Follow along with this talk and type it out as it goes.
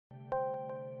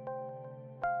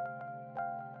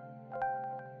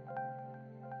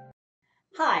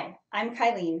Hi, I'm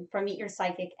Kylene from Meet Your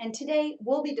Psychic, and today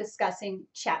we'll be discussing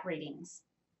chat readings.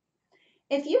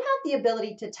 If you have the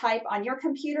ability to type on your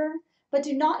computer, but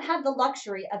do not have the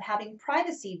luxury of having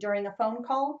privacy during a phone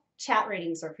call, chat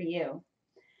readings are for you.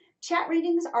 Chat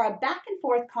readings are a back and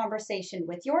forth conversation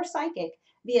with your psychic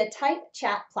via type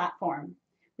chat platform.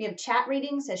 We have chat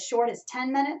readings as short as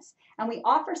 10 minutes, and we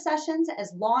offer sessions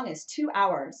as long as 2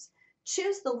 hours.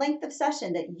 Choose the length of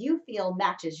session that you feel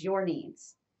matches your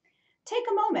needs. Take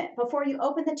a moment before you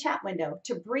open the chat window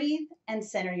to breathe and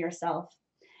center yourself.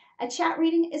 A chat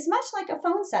reading is much like a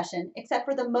phone session, except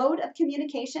for the mode of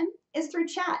communication is through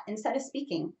chat instead of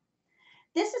speaking.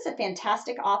 This is a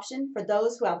fantastic option for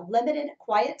those who have limited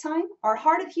quiet time, are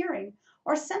hard of hearing,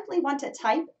 or simply want to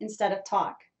type instead of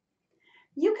talk.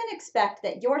 You can expect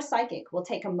that your psychic will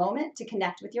take a moment to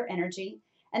connect with your energy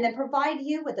and then provide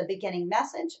you with a beginning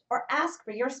message or ask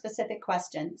for your specific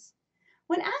questions.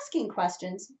 When asking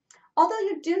questions, although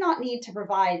you do not need to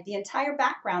provide the entire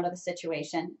background of a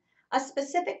situation, a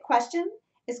specific question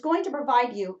is going to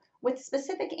provide you with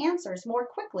specific answers more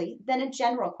quickly than a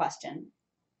general question.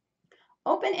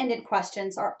 Open-ended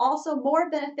questions are also more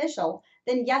beneficial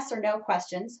than yes or no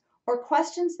questions or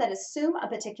questions that assume a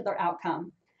particular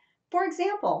outcome. For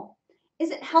example,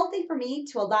 is it healthy for me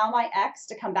to allow my ex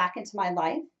to come back into my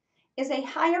life? Is a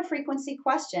higher frequency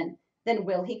question than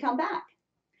will he come back?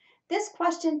 This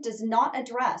question does not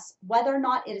address whether or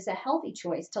not it is a healthy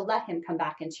choice to let him come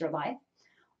back into your life,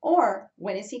 or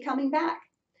when is he coming back.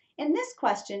 In this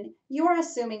question, you are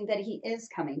assuming that he is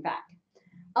coming back.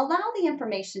 Allow the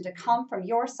information to come from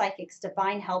your psychic's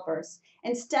divine helpers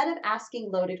instead of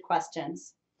asking loaded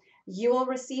questions. You will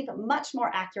receive much more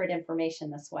accurate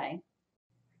information this way.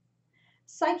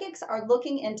 Psychics are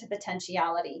looking into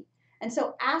potentiality, and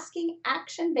so asking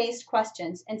action-based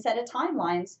questions instead of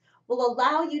timelines will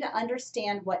allow you to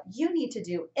understand what you need to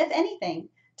do, if anything,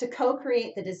 to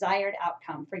co-create the desired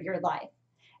outcome for your life.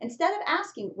 Instead of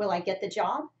asking, will I get the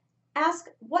job? Ask,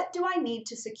 what do I need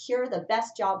to secure the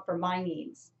best job for my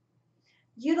needs?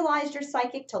 Utilize your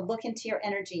psychic to look into your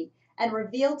energy and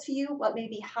reveal to you what may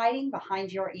be hiding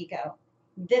behind your ego.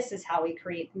 This is how we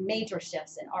create major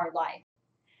shifts in our life.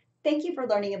 Thank you for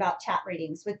learning about chat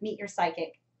readings with Meet Your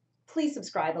Psychic. Please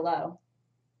subscribe below.